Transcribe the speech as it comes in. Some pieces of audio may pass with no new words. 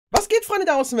geht, Freunde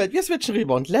der Außenwelt? Wir switchen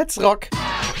rüber und let's rock!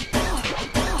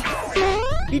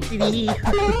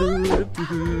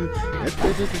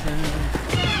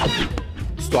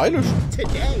 Stylisch.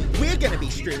 Today, we're gonna be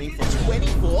streaming for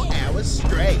 24 hours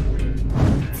straight.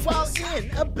 While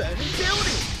in a burning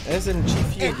building.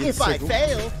 SMG4 And if I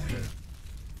fail,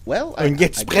 well, und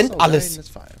jetzt brennt alles.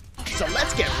 So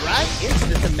let's get right into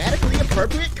the thematically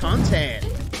appropriate content.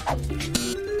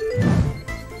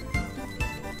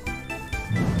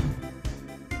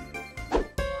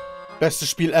 Bestes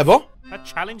Spiel ever? A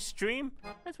challenge stream?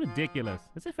 That's ridiculous.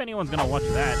 As if anyone's gonna watch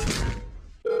that.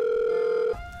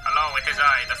 Hello, it is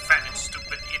I, the fat and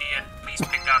stupid idiot. Please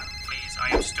pick up, please. I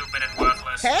am stupid and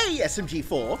worthless. Hey,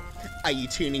 SMG4. Are you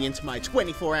tuning into my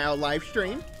 24-hour live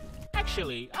stream?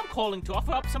 Actually, I'm calling to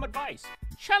offer up some advice.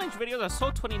 Challenge videos are so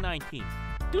 2019.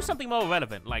 Do something more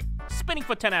relevant, like spinning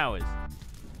for 10 hours.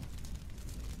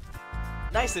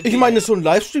 Ich meine, so ein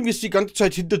Livestream, wie es die ganze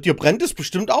Zeit hinter dir brennt, ist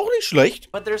bestimmt auch nicht schlecht.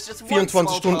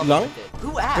 24 Stunden lang.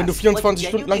 Wenn du 24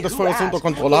 Stunden lang das Feuer so unter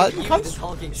Kontrolle halten kannst,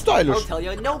 stylisch.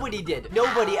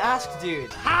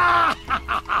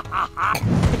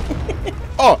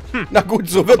 Oh, na gut,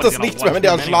 so wird das nichts mehr, wenn du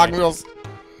erschlagen wirst.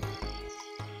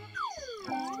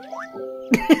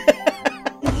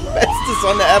 Beste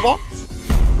Sonne ever.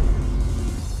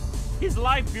 His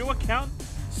live viewer count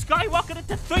skyrocketed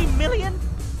to 3 million?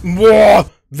 Boah,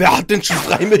 wer hat denn schon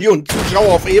 3 Millionen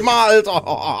Zuschauer auf EMA,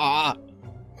 Alter?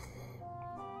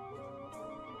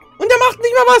 Und der macht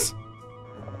nicht mal was.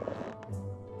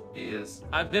 He is.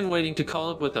 I've been waiting to call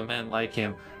up with a man like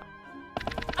him.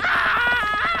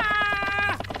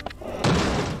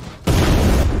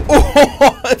 Oh,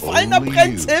 Fallen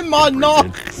brennt's immer noch.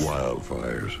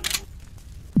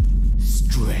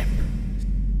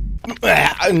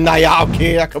 Naja,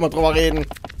 okay, da können wir drüber reden.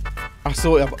 Ach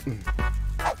so, ja.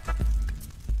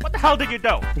 What the hell did you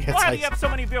do? Jetzt Why do you have so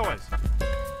many viewers?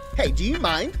 Hey, do you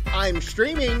mind? I'm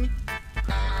streaming.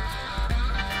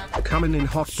 Coming in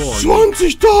hot boy.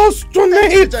 20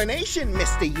 Donate! Donation,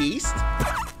 Mr. Yeast.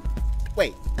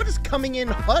 Wait, what does coming in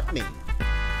hot mean?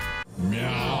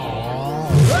 Oh!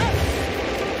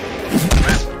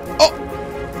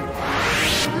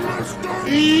 Mr.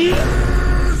 Ease.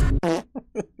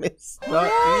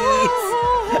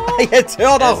 Jetzt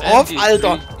hör doch auf,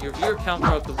 Alter. Your viewer count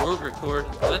broke the world record.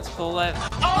 Let's collab.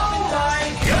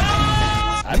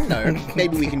 I don't know.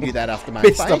 Maybe we can do that after my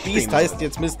Mr. fight Beast stream. heißt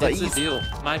jetzt Mr. It's a Ease. deal.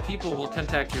 My people will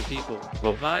contact your people.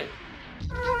 Well, bye.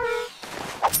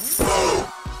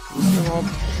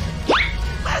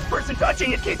 Last person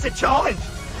touching it gets a challenge.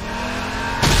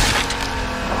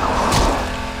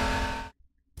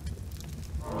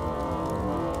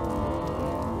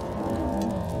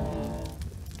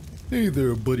 Hey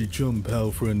there, buddy chum,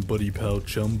 pal friend, buddy pal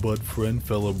chum, bud friend,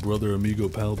 fellow brother, amigo,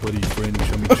 pal, buddy friend,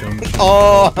 chummy chum.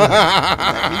 Oh!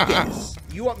 Let me guess.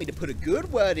 You want me to put a good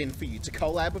word in for you to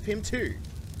collab with him too?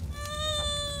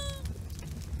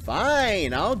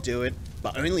 Fine, I'll do it.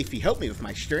 But only if you help me with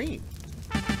my stream.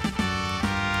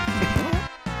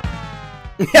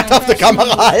 Er darf die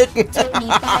Kamera halten.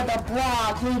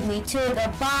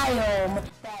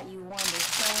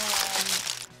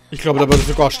 Ich glaube, da würde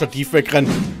sogar Stativ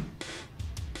wegrennen.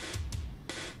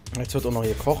 Jetzt wird auch noch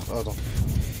gekocht, Alter.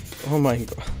 Oh mein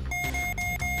Gott.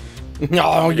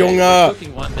 Ja, oh, Junge!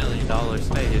 Cooking $1 million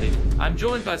spaghetti. I'm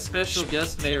joined by special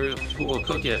guest Mayor who will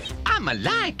cook it. I'm a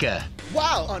liker.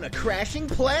 Wow, on a crashing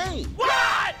plane.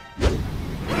 What?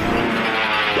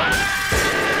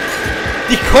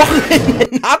 Die kochen in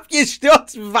den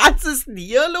abgestürzt. Was ist denn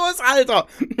hier los, Alter?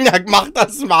 Ja, mach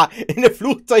das mal. In einem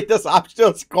Flugzeug, das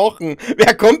abstürzt, kochen.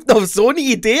 Wer kommt denn auf so eine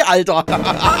Idee, Alter?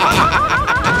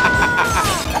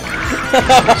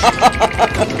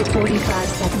 45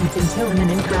 seconds until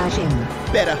imminent crashing.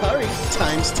 Better hurry,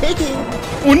 time's ticking.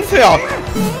 Unfair.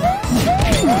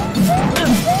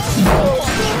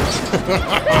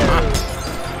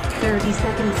 30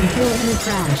 seconds until imminent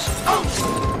crash.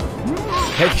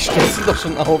 Hey, die stürzen doch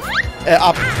schon auf.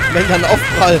 Ab. Wenn dann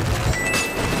Aufprall.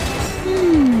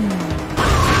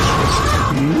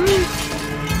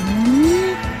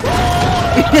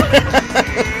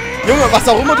 Junge, was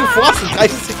auch immer du vorhast, in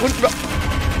 30 Sekunden.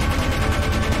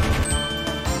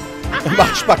 Er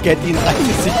macht Spaghetti in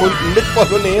 30 Sekunden mit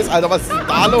Bolognese. Alter, was ist denn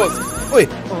da los? Ui,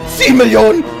 7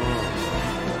 Millionen!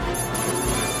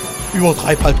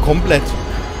 Übertreib halt komplett.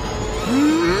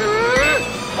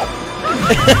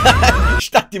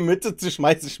 Statt die Mütze zu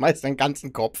schmeißen, schmeißt deinen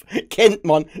ganzen Kopf. Kennt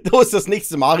man. Du ist das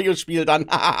nächste Mario-Spiel dann.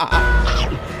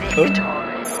 Junge,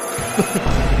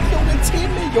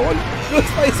 10 Millionen. Bloß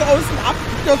weil sie aus dem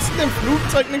abgestürzten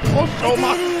Flugzeug eine Großschau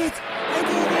machen.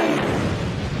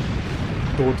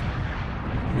 Tot.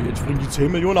 Jetzt bringen die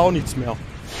 10 Millionen auch nichts mehr.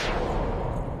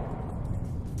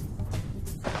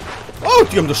 Oh,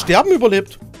 die haben das Sterben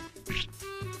überlebt.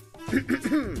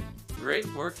 Great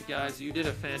work, guys. You did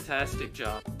a fantastic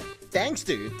job. Thanks,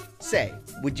 dude. Say,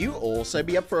 would you also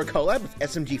be up for a collab with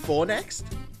SMG4 next?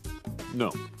 No.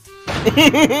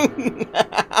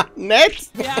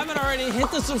 Next? If you haven't already, hit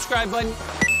the subscribe button.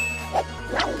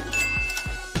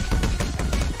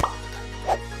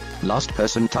 Last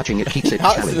person touching it keeps it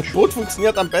Ja, challenge. das Boot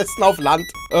funktioniert am besten auf Land.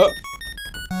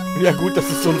 Ja gut, das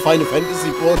ist so ein Final Fantasy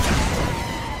Boot.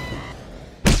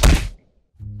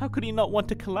 How could he not want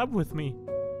to collab with me?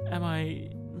 Am I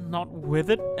not with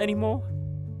it anymore?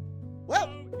 Well,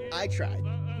 I tried.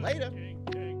 Later.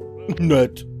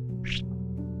 Nett.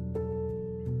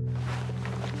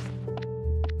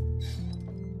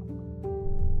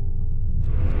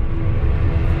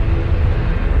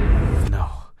 No,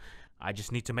 I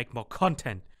just need to make more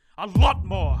content. A lot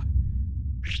more!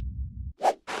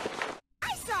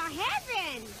 I saw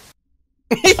heaven!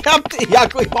 Ja,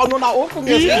 ich brauche nur nach oben,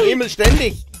 hier ist der Himmel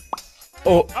ständig.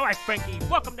 Oh. Alright, Frankie,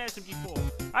 welcome to SMG4.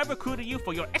 I recruited you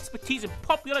for your expertise in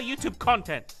popular YouTube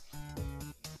content.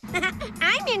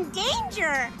 I'm in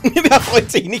danger! Wer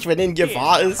freut sich nicht, wenn er in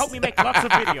Gefahr Here, ist? help me make lots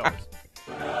of videos.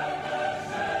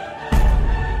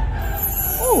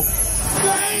 Oh.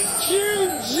 Thank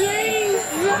you, Jesus!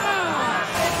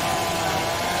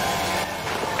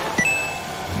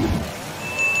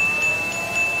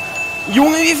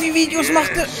 Junge, wie viele Videos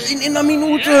macht er in einer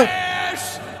Minute?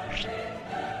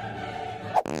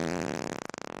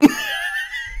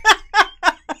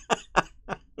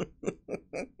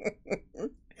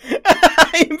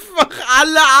 Einfach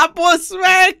alle Abos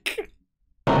weg!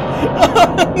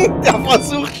 Der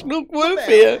Versuch schlug wohl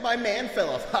fehl. My man fell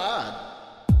off hard.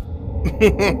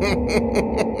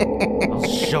 I'll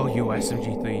show you,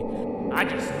 SMG3. I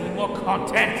just need more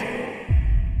content.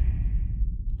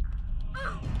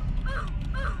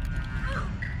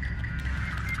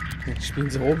 Jetzt spielen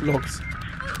sie Roblox.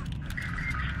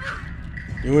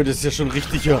 Junge, das ist ja schon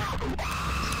richtiger.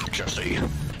 Jesse,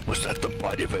 was that the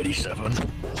bite of 87?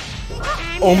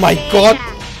 Oh mein Gott! I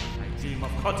dream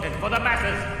of content for the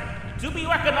masses. To be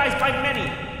recognized by many.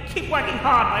 Keep working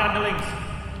hard, my underlings.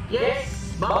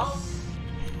 Yes, boss.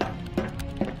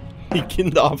 Die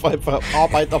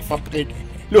Kinderarbeiterfabrik.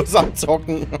 Los am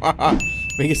Zocken.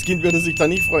 Welches Kind würde sich da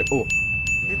nicht freuen? Oh.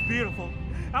 It's beautiful.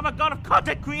 I'm a god of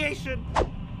content creation.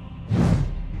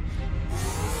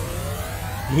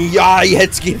 Ja,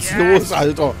 jetzt geht's los,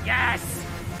 Alter. Yes.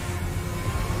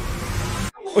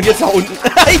 Und jetzt nach unten.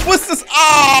 Ich wusste es.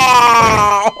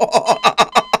 Ah!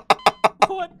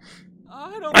 What?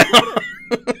 I don't get it.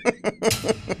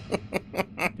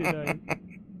 Did I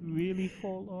really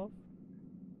fall off?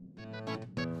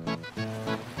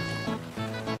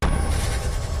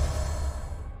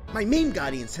 My meme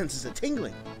guardian senses are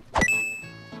tingling.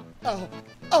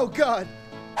 Oh God.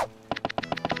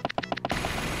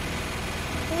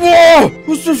 Wow,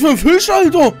 was ist das für ein Fisch,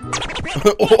 Alter?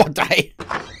 Oh, nein.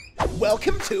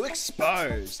 Welcome to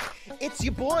Exposed. It's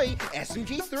your boy,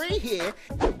 SMG3 here,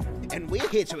 and we're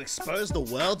here to expose the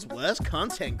world's worst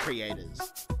content creators.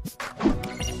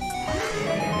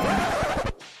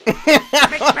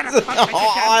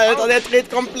 Oh, Alter, der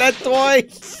dreht komplett durch.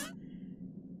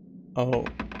 Oh.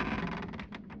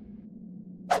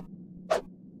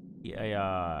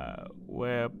 Yeah,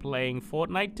 we're playing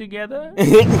Fortnite together?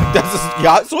 Das ist,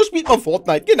 ja, so spielt man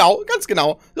Fortnite. Genau, ganz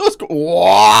genau. Los, oh,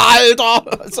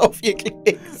 Alter, so viel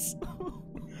Klicks.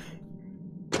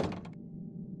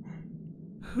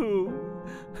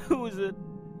 Who's it?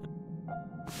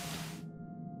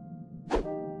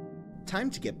 Time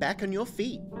to get back on your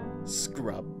feet,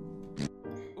 scrub.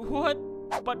 What?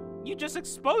 But you just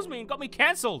exposed me and got me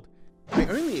cancelled. I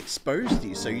only exposed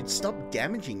you so you'd stop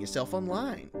damaging yourself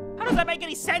online. How does that make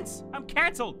any sense? I'm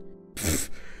cancelled.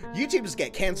 YouTubers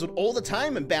get cancelled all the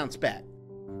time and bounce back.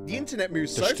 The internet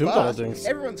moves so Das stimmt fast, allerdings.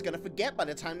 everyone's gonna forget by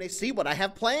the time they see what I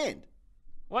have planned.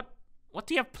 What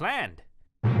do you have planned?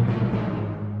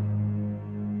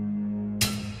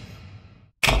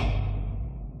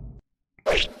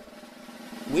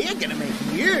 We're gonna make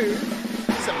you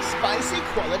some spicy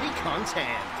quality content.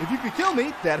 If you could kill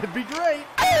me, that'd be great.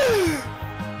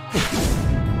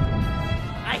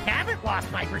 I haven't lost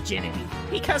my virginity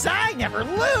because I never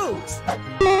lose.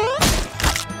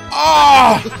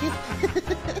 Ah!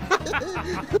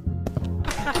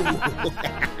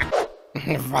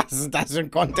 Was ist das für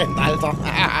ein Content, Alter?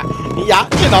 Ja,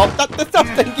 genau, das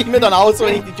denke ich mir dann aus,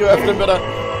 wenn ich die Tür öffnen würde.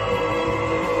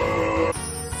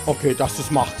 Okay, das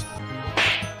ist Macht.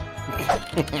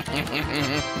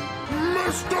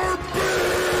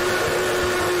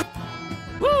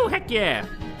 Woo, heck yeah!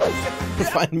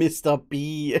 Vor allem Mr.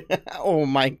 B. Oh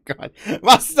mein Gott.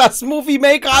 Was ist das? Movie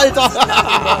Maker, Alter?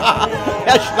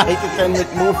 Wer schneidet denn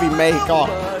mit Movie Maker?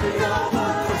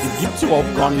 Den gibt's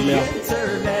überhaupt gar nicht mehr.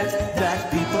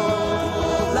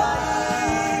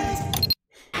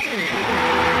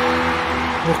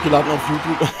 Hochgeladen auf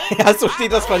YouTube. Ja, so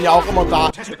steht das dann ja auch immer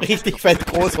da. Richtig fett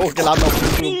groß hochgeladen auf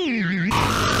YouTube.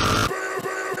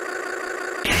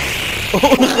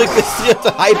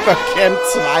 Unregistrierte Hypercam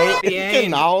 2.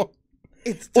 Genau.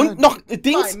 Und noch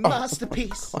Dings.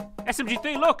 Masterpiece.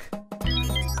 SMG4, look!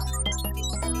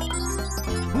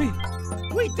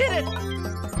 We did it!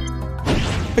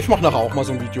 Ich mach nachher auch mal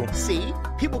so ein Video. See?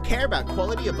 People care about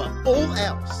quality above all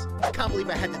else. I can't believe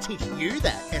I had to teach you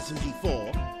that,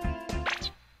 SMG4.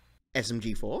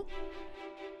 SMG4?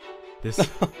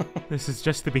 This is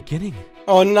just the beginning.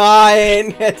 Oh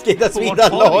nein, jetzt geht das wieder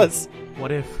los.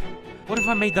 What if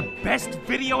I made the best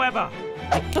video ever?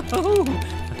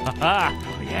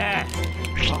 Yeah.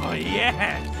 Oh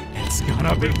yeah. It's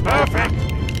gonna be perfect.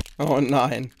 Oh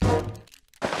nein.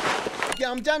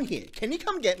 Yeah, I'm done here. Can you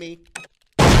come get me?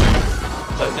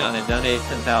 So down and donate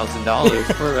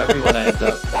 $10,000 for everyone ends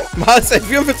up. Was?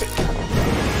 44.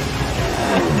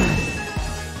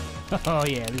 Oh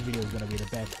yeah, this video is gonna be the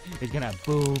best. It's gonna have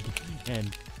boob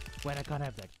and when I can't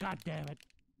have that. God damn it.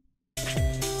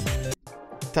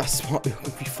 Das war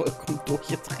irgendwie vollkommen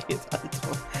durchgedreht, Alter.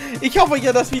 Ich hoffe, euch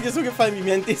hat das Video so gefallen wie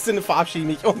mir. In diesem Sinne verabschiede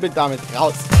ich mich und bin damit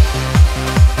raus.